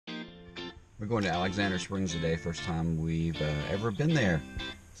We're going to Alexander Springs today, first time we've ever been there.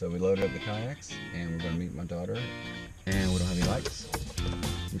 So we loaded up the kayaks and we're going to meet my daughter, and we don't have any lights.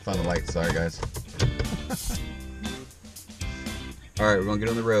 Let me find the lights, sorry guys. Alright, we're going to get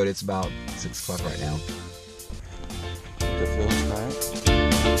on the road. It's about 6 o'clock right now. To Phil's kayak.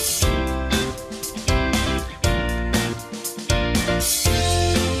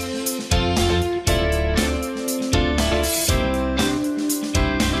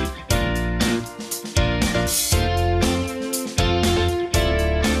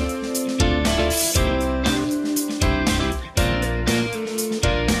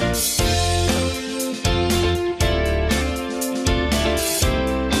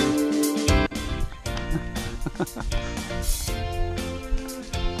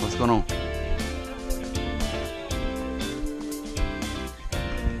 What's going on?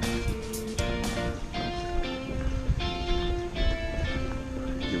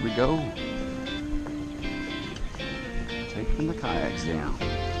 Here we go. Taking the kayaks down.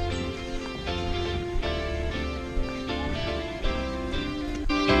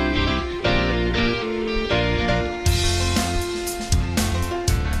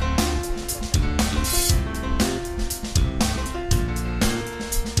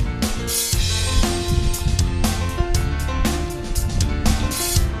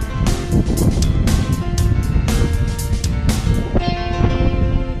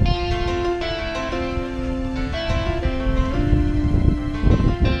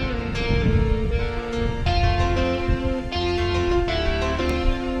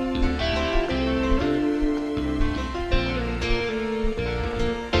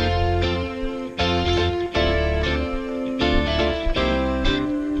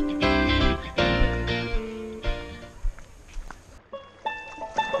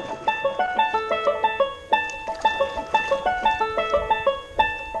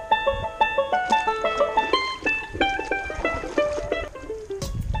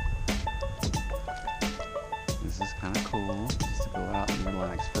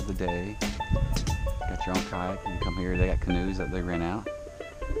 For the day. Got your own kayak, you can come here. They got canoes that they rent out,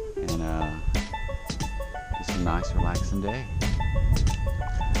 and just a nice relaxing day.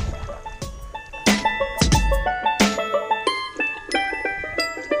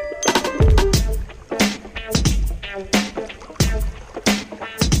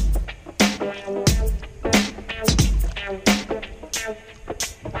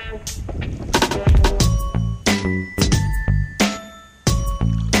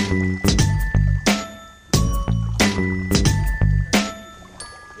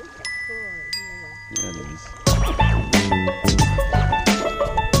 Yeah, it is.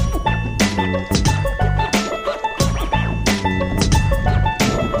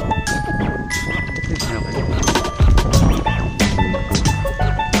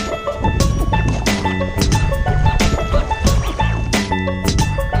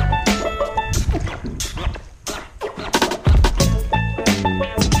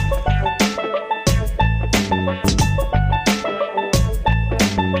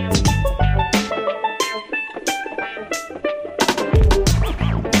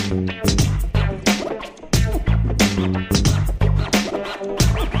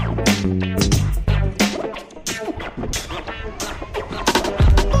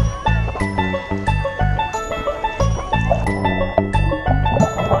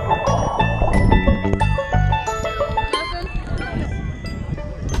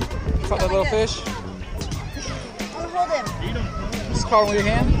 Caught that little fish? Hold him. Just caught him with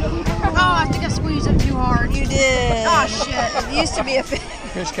your hand? Oh, I think I squeezed him too hard. You did. Oh, shit. It used to be a fish.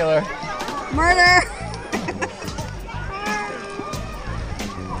 Fish killer. Murder.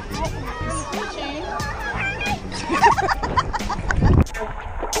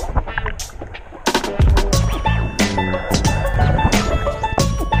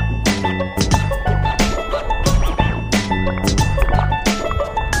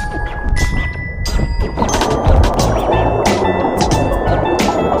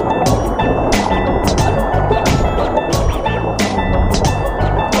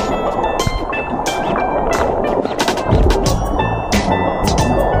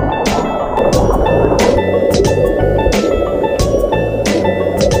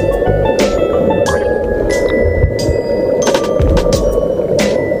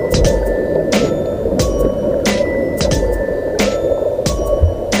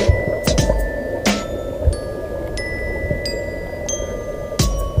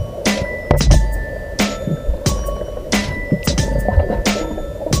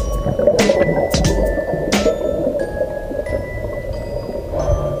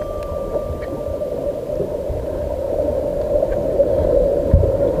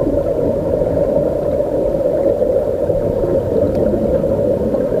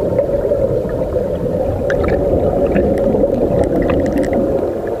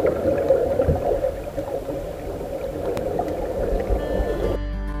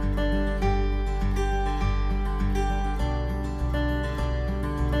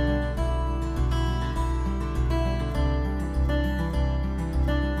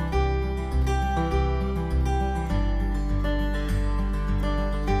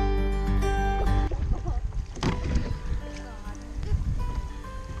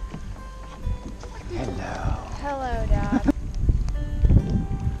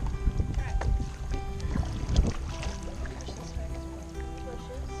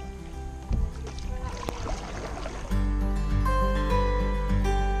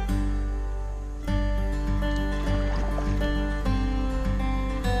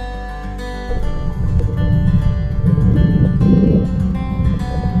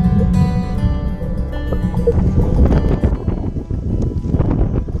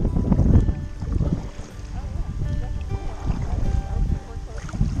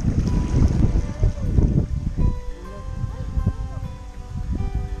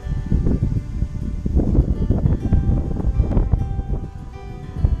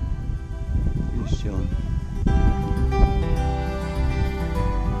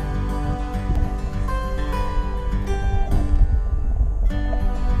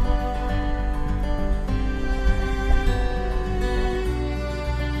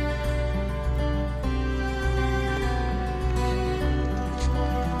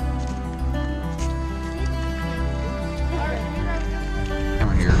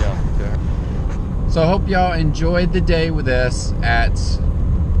 So I hope y'all enjoyed the day with us at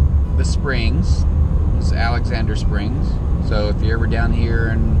the springs. It's Alexander Springs. So if you're ever down here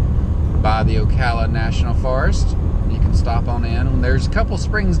and by the Ocala National Forest, you can stop on in. And there's a couple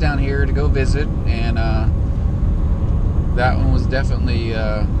springs down here to go visit, and that one was definitely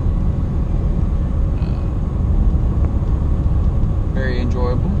very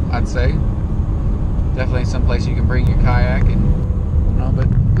enjoyable, I'd say. Definitely some place you can bring your kayak, and you know, but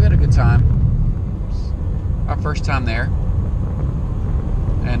we had a good time. Our first time there,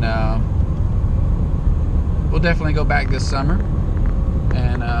 and we'll definitely go back this summer,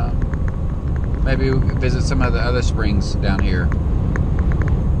 and maybe we'll visit some of the other springs down here,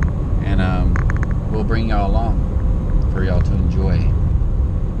 and we'll bring y'all along for y'all to enjoy.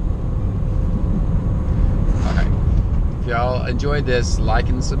 Alright, if y'all enjoyed this, like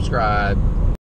and subscribe.